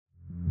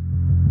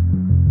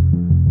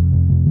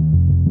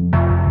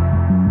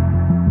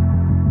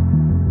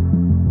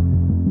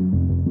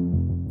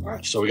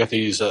Alright, so we got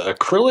these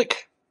acrylic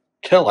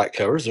taillight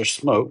covers. They're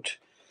smoked.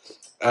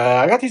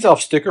 I got these off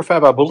Sticker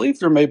Fab. I believe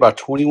they're made by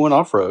 21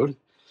 Offroad.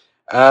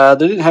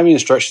 They didn't have any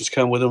instructions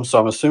come with them, so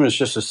I'm assuming it's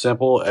just as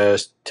simple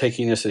as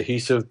taking this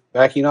adhesive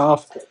backing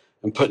off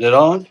and putting it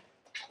on.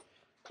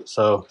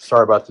 So,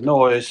 sorry about the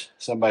noise.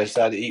 Somebody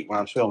decided to eat when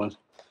I'm filming.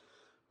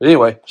 But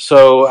anyway,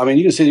 so, I mean,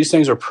 you can see these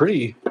things are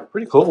pretty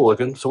cool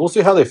looking. So, we'll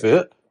see how they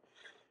fit.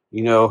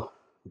 You know,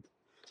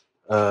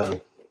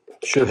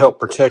 should help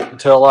protect the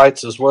tail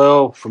lights as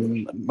well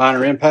from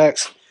minor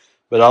impacts,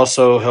 but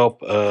also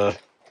help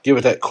give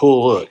it that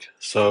cool look.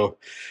 So,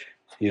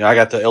 you know, I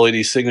got the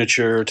LED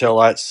signature tail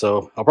lights,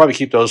 so I'll probably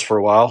keep those for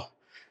a while.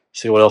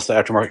 See what else the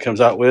aftermarket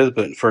comes out with.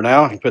 But for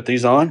now, I can put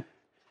these on.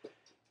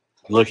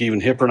 Look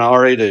even hipper than I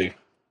already do.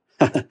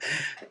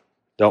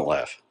 Don't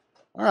laugh.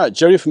 All right,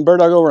 Jody from Bird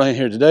Dog Overland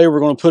here. Today we're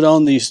going to put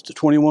on these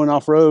 21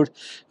 Offroad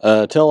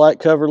tail light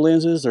cover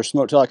lenses. They're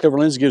smoked tail light cover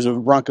lenses. Gives the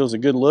Broncos a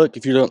good look.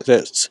 If you look at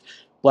that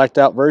blacked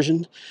out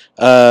version,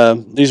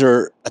 these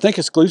are, I think,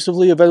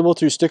 exclusively available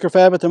through Sticker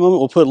Fab at the moment.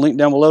 We'll put a link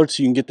down below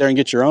so you can get there and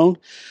get your own.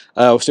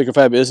 Sticker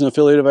Fab is an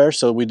affiliate of ours,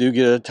 so we do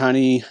get a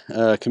tiny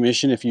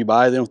commission if you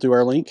buy them through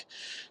our link.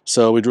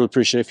 So we'd really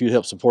appreciate if you'd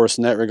help support us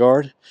in that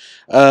regard.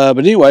 But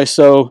anyway,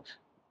 so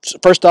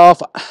first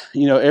off,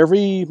 you know,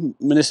 every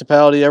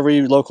municipality,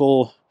 every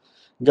local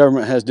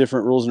government has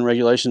different rules and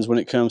regulations when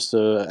it comes to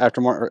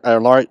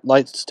aftermarket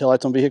lights,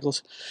 taillights on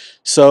vehicles.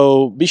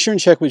 So be sure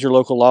and check with your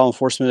local law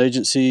enforcement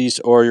agencies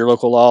or your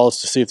local laws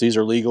to see if these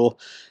are legal.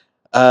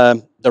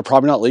 They're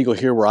probably not legal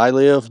here where I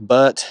live,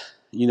 but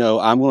you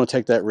know, I'm going to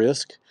take that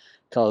risk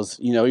because,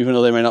 you know, even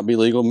though they may not be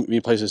legal,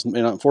 many places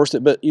may not enforce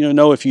it. But you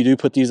know if you do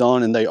put these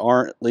on and they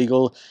aren't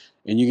legal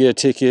and you get a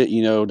ticket,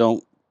 you know,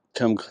 don't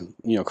come,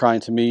 you know,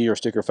 crying to me or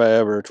Sticker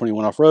Fab or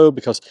 21 Offroad,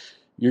 because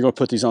you're going to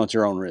put these on at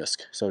your own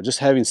risk. So just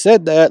having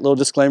said that, little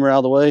disclaimer out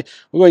of the way,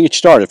 we're going to get you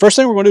started. First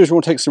thing we're going to do is we're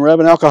going to take some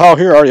rubbing alcohol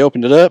here. I already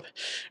opened it up.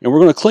 And we're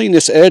going to clean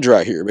this edge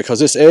right here because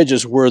this edge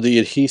is where the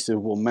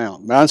adhesive will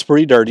mount. Mine's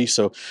pretty dirty,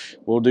 so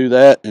we'll do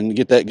that and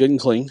get that good and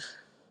clean.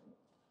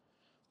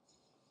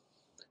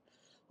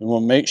 And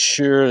we'll make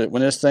sure that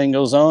when this thing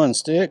goes on and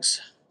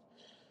sticks,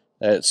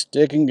 that it's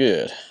sticking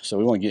good. So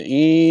we want to get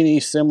any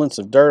semblance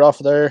of dirt off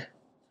of there,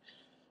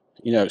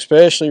 you know,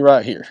 especially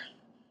right here.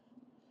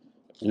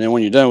 And then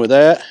when you're done with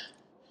that,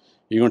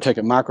 you're going to take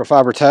a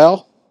microfiber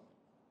towel,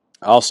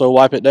 also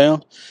wipe it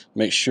down.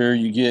 Make sure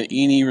you get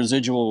any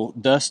residual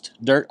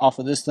dirt off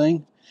of this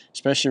thing,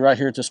 especially right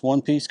here at this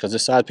one piece, because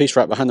this side piece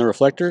right behind the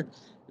reflector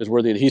is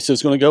where the adhesive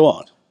is going to go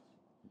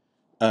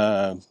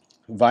on.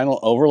 Vinyl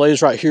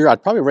overlays right here,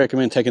 I'd probably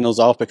recommend taking those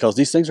off because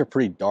these things are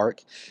pretty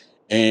dark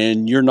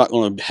and you're not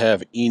going to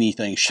have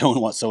anything showing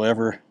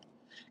whatsoever.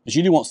 Because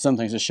you do want some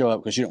things to show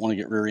up because you don't want to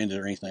get rear-ended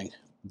or anything.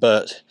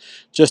 But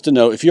just to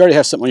know, if you already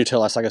have something on your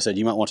taillights, like I said,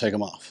 you might want to take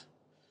them off.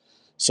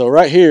 So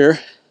right here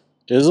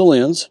is the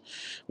lens.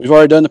 We've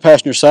already done the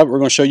passenger side, but we're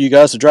going to show you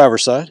guys the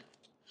driver's side.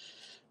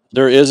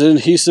 There is an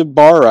adhesive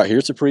bar right here.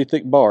 It's a pretty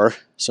thick bar,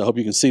 so I hope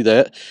you can see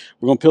that.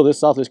 We're going to peel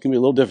this off. This can be a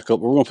little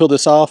difficult, but we're going to peel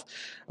this off.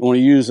 I'm going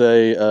to use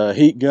a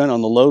heat gun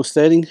on the low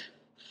setting.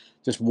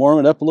 Just warm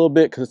it up a little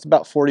bit because it's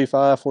about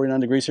 45, 49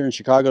 degrees here in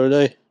Chicago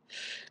today.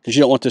 Because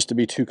you don't want this to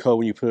be too cold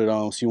when you put it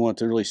on, so you want it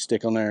to really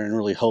stick on there and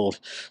really hold.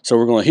 So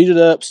we're going to heat it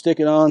up, stick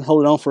it on,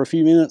 hold it on for a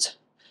few minutes,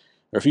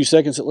 or a few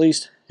seconds at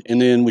least,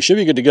 and then we should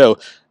be good to go.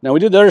 Now we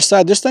did the other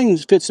side. This thing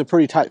fits a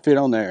pretty tight fit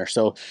on there,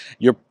 so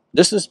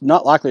this is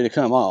not likely to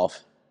come off.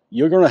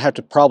 You're going to have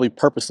to probably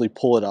purposely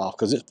pull it off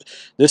because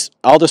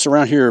all this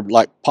around here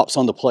like pops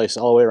onto place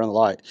all the way around the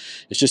light.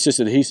 It's just this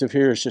adhesive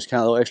here. It's just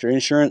kind of a little extra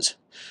insurance,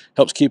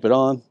 helps keep it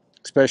on.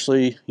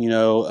 Especially, you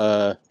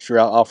know, if you're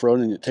out off-road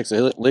and it takes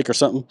a leak or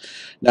something.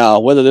 Now,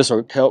 whether this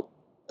will help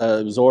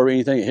absorb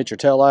anything that hits your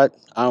tail light,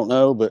 I don't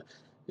know, but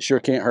it sure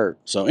can't hurt.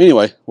 So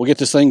anyway, we'll get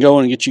this thing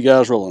going and get you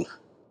guys rolling.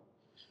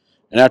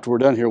 And after we're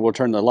done here, we'll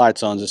turn the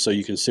lights on just so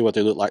you can see what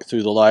they look like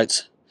through the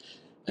lights,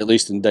 at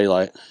least in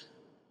daylight.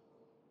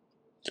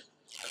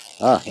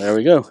 There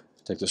we go.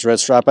 Take this red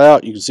stripe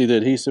out. You can see the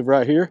adhesive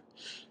right here.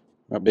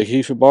 Our big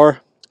adhesive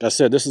bar. Like I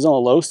said, this is on a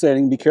low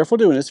setting. Be careful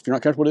doing this. If you're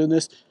not comfortable doing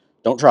this,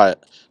 don't try it.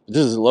 But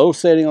this is a low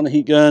setting on the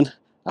heat gun.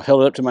 I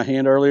held it up to my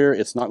hand earlier.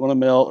 It's not going to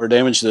melt or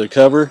damage the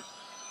cover.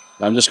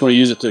 I'm just going to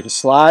use it to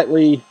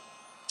slightly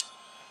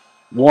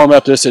warm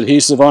up this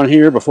adhesive on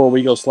here before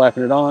we go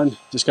slapping it on.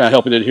 Just kind of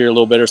helping it adhere a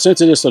little better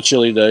since it is so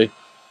chilly today.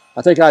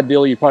 I think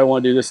ideally you probably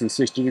want to do this in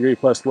 60-degree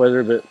plus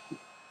weather, but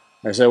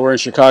like I said, we're in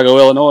Chicago,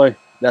 Illinois.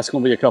 That's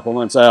going to be a couple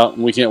months out,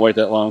 and we can't wait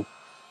that long.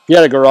 If you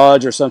had a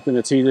garage or something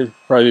that's heated,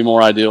 probably be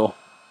more ideal.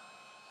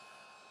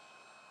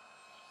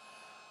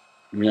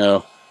 You know,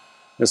 like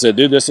I said,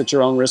 do this at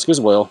your own risk as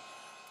well.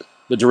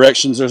 The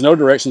directions, there's no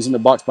directions in the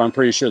box, but I'm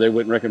pretty sure they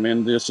wouldn't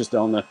recommend this, just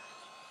on the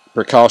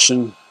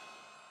precaution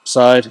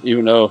side,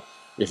 even though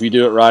if you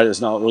do it right,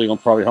 it's not really going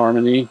to probably harm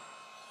any.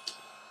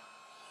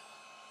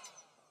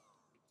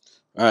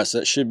 All right, so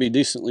that should be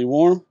decently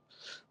warm.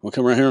 We'll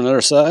come around here on the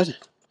other side.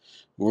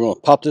 We're going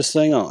to pop this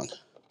thing on.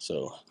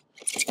 So,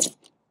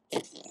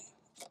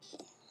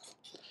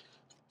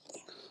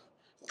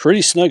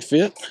 pretty snug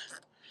fit.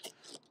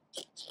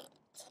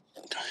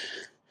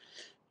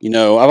 You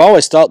know, I've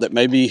always thought that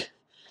maybe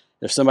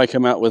if somebody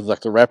come out with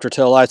like the Braptor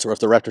taillights, or if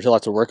the Braptor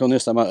taillights will work on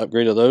this, I might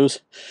upgrade to those.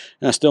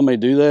 And I still may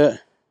do that.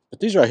 But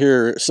these right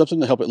here are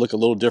something to help it look a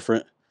little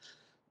different.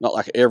 Not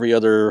like every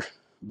other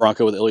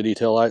Bronco with LED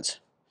taillights.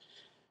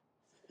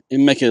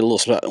 And make it a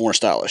little more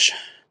stylish.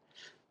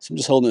 So I'm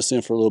just holding this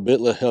in for a little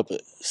bit, let it help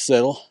it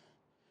settle.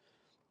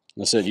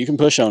 Like I said, you can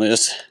push on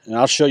this, and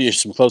I'll show you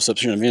some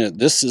close-ups here in a minute.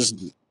 This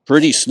is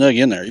pretty snug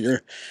in there.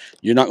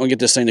 You're not going to get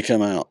this thing to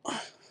come out.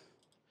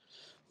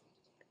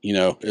 You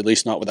know, at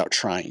least not without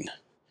trying.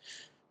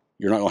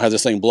 You're not going to have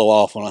this thing blow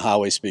off on a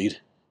highway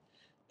speed,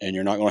 and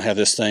you're not going to have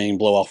this thing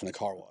blow off in a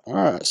car wash. All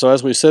right, so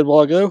as we said a while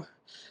ago,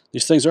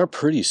 these things are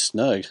pretty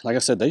snug. Like I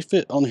said, they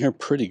fit on here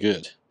pretty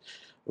good.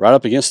 Right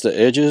up against the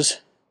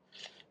edges,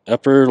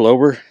 upper,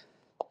 lower,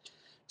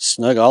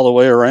 snug all the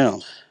way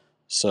around.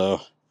 So,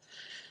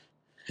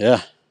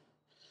 yeah.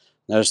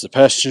 There's the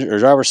passenger or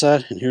driver's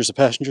side, and here's the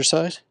passenger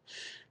side.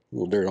 A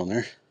little dirt on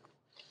there.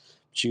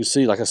 But you can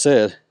see, like I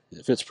said,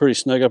 it fits pretty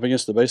snug up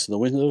against the base of the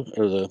window,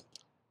 or the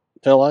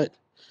taillight.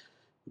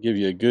 Give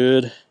you a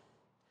good,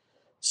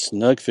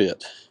 snug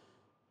fit.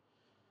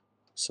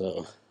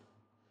 So,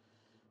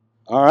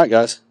 alright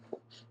guys.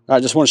 I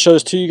just want to show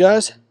this to you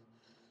guys.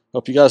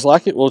 Hope you guys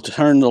like it. We'll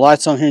turn the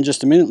lights on here in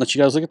just a minute and let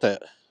you guys look at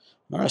that.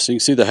 Alright, so you can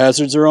see the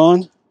hazards are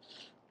on.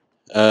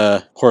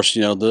 Of course,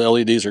 you know, the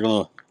LEDs are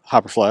going to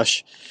hyper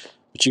flash.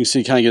 But you can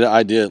see, kind of get an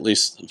idea, at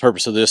least the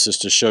purpose of this is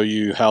to show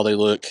you how they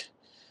look.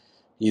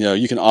 You know,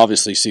 you can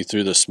obviously see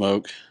through the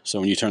smoke. So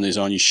when you turn these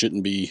on, you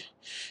shouldn't be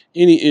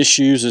any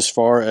issues as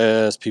far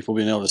as people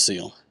being able to see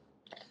them.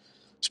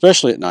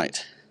 Especially at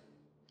night.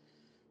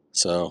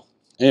 So,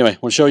 anyway, I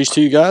want to show these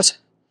to you guys.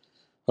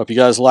 Hope you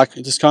guys like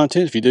this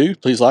content. If you do,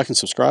 please like and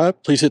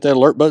subscribe. Please hit that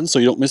alert button so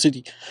you don't miss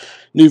any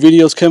new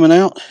videos coming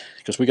out,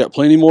 because we got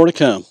plenty more to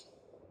come.